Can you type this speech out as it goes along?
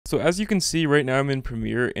So as you can see right now I'm in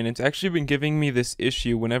Premiere, and it's actually been giving me this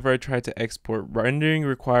issue whenever I try to export rendering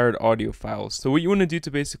required audio files. So what you want to do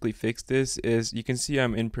to basically fix this is, you can see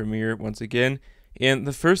I'm in Premiere once again, and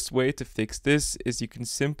the first way to fix this is you can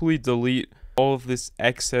simply delete all of this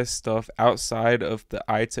excess stuff outside of the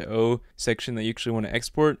I to O section that you actually want to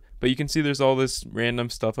export. But you can see there's all this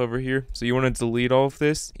random stuff over here, so you want to delete all of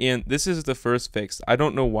this, and this is the first fix. I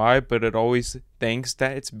don't know why, but it always thinks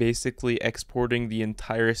that it's basically exporting the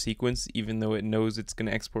entire sequence, even though it knows it's going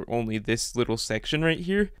to export only this little section right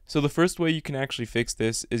here. So the first way you can actually fix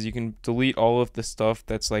this is you can delete all of the stuff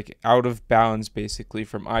that's like out of bounds basically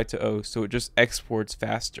from I to O, so it just exports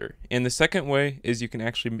faster. And the second way is you can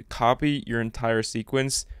actually copy your entire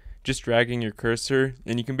sequence, just dragging your cursor,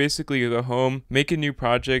 and you can basically go home, make a new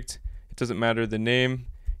project, it doesn't matter the name,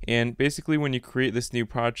 and basically when you create this new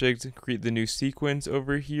project, create the new sequence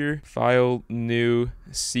over here, file, new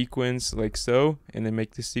sequence, like so, and then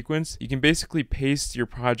make the sequence. You can basically paste your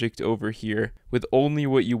project over here with only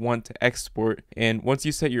what you want to export, and once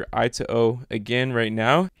you set your I to O again right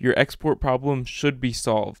now, your export problem should be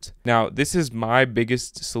solved. Now this is my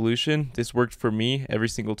biggest solution. This worked for me every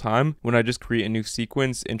single time when I just create a new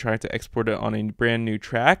sequence and try to export it on a brand new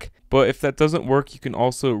track. But if that doesn't work, you can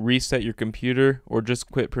also reset your computer or just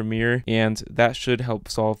quit Premiere, and that should help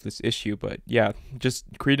solve this issue. But yeah, just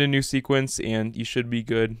create a new sequence and you should be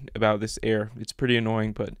good about this error. It's pretty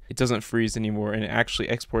annoying, but it doesn't freeze anymore, and it actually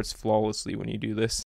exports flawlessly when you do this.